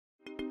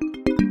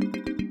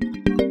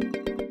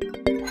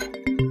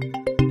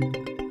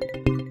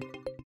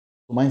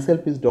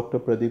Myself is Dr.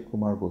 Pradip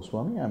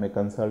Goswami. I am a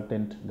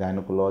consultant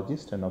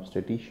gynecologist and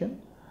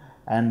obstetrician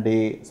and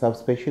a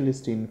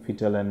subspecialist in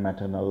fetal and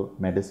maternal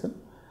medicine.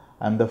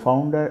 I am the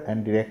founder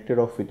and director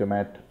of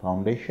Fetamat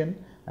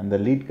Foundation and the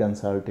lead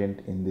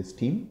consultant in this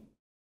team.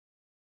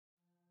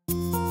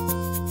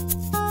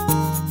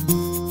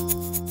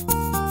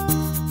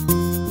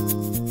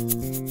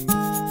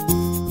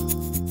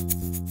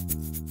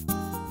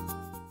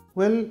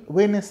 Well,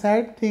 when a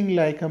sad thing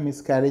like a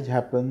miscarriage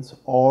happens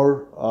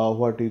or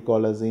what we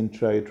call as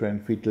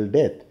intrauterine fetal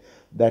death,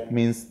 that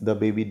means the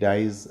baby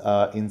dies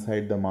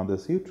inside the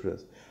mother's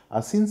uterus,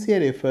 a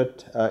sincere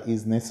effort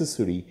is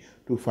necessary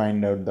to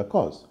find out the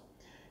cause.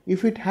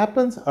 If it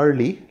happens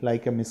early,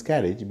 like a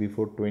miscarriage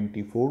before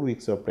 24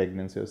 weeks of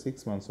pregnancy or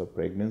 6 months of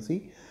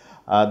pregnancy,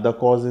 the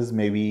causes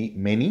may be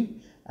many,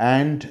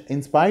 and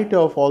in spite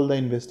of all the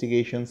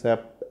investigations,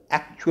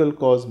 actual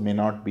cause may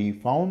not be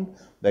found.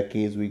 The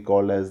case we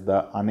call as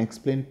the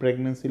unexplained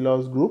pregnancy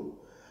loss group.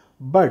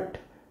 But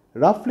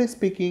roughly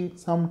speaking,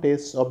 some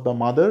tests of the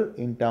mother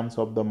in terms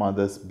of the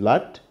mother's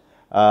blood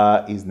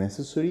is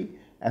necessary.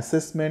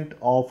 Assessment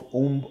of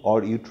womb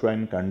or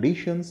uterine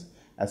conditions,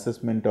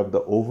 assessment of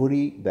the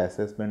ovary, the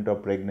assessment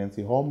of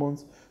pregnancy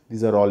hormones,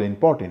 these are all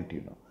important,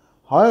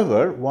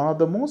 However, one of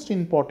the most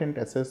important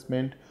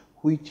assessment,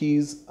 which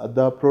is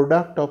the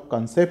product of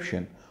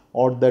conception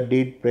or the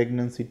dead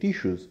pregnancy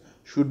tissues,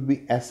 should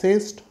be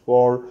assessed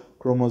for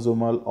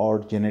chromosomal or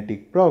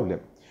genetic problem.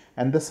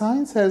 And the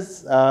science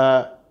has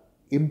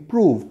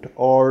improved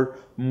or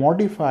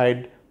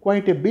modified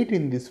quite a bit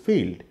in this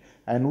field,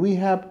 and we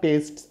have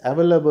tests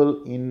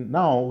available in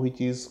now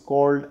which is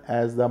called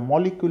as the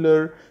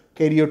molecular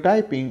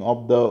karyotyping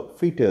of the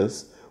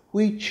fetus,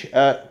 which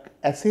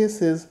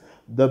assesses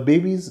the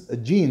baby's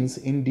genes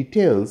in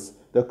details,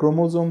 the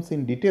chromosomes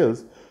in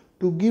details,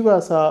 to give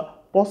us a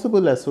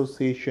possible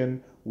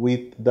association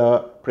with the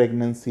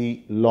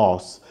pregnancy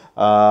loss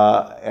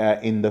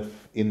in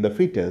the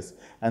fetus,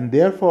 and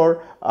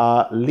therefore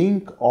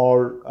link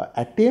or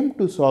attempt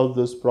to solve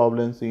those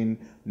problems in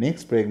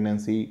next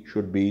pregnancy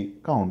should be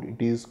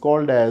counted. It is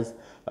called as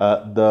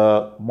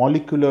the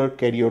molecular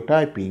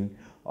karyotyping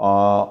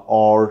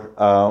or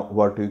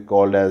what we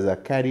call as a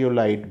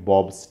karyolide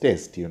Bob's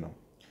test,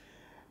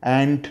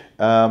 and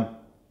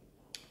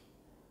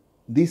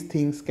these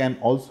things can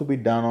also be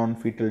done on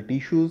fetal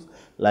tissues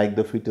like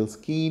the fetal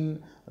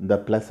skin, the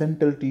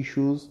placental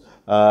tissues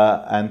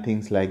and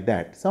things like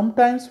that.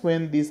 Sometimes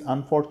when this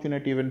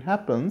unfortunate event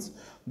happens,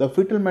 the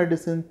fetal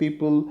medicine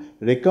people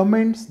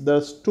recommends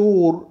the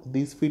store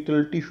this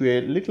fetal tissue,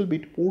 a little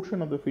bit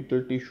portion of the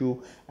fetal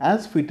tissue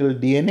as fetal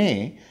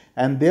DNA,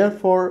 and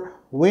therefore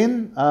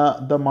when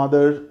the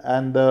mother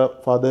and the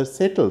father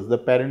settles, the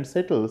parent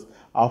settles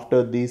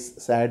after this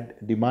sad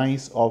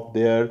demise of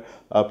their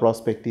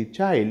prospective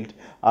child,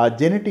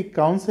 genetic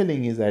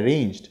counseling is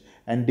arranged,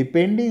 and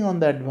depending on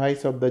the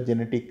advice of the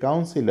genetic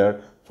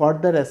counselor,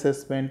 further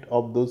assessment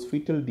of those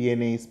fetal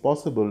DNA is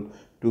possible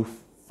to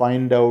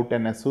find out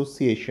an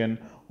association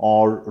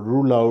or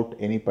rule out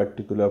any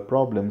particular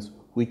problems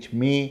which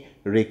may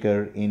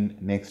recur in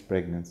next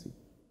pregnancy.